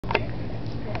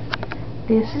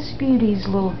This is Beauty's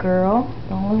little girl,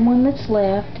 the only one that's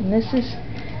left, and this is,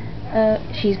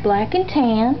 she's black and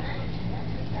tan.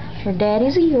 Her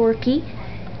daddy's a Yorkie,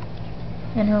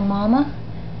 and her mama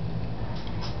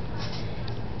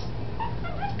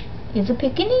is a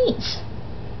Pekingese,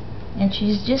 and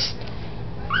she's just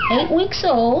 8 weeks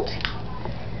old.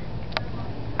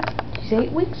 She's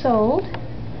 8 weeks old,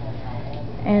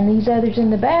 and these others in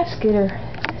the basket are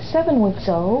 7 weeks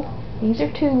old. These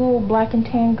are 2 little black and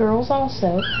tan girls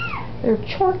also. They're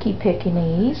Chorky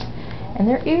Pekingese, and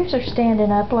their ears are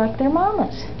standing up like their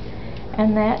mama's.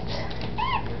 And that's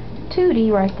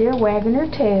Tootie right there wagging her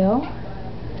tail.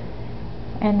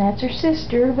 And that's her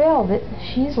sister, Velvet.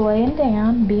 She's laying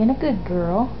down, being a good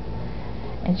girl.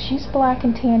 And she's black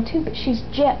and tan too, but she's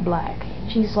jet black.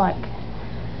 She's like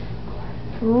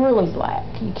really black.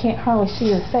 You can't hardly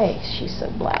see her face. She's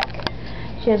so black.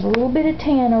 She has a little bit of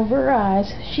tan over her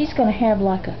eyes. She's going to have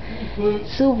like a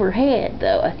silver head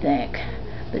though, I think.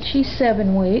 But she's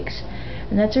 7 weeks.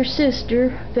 And that's her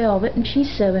sister, Velvet, and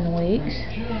she's 7 weeks.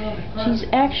 She's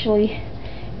actually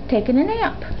taking a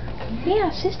nap. Yeah,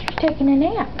 sister's taking a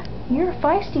nap. You're a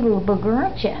feisty little booger,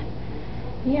 aren't you?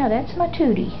 Yeah, that's my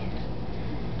Tootie.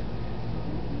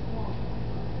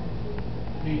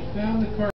 He found the car.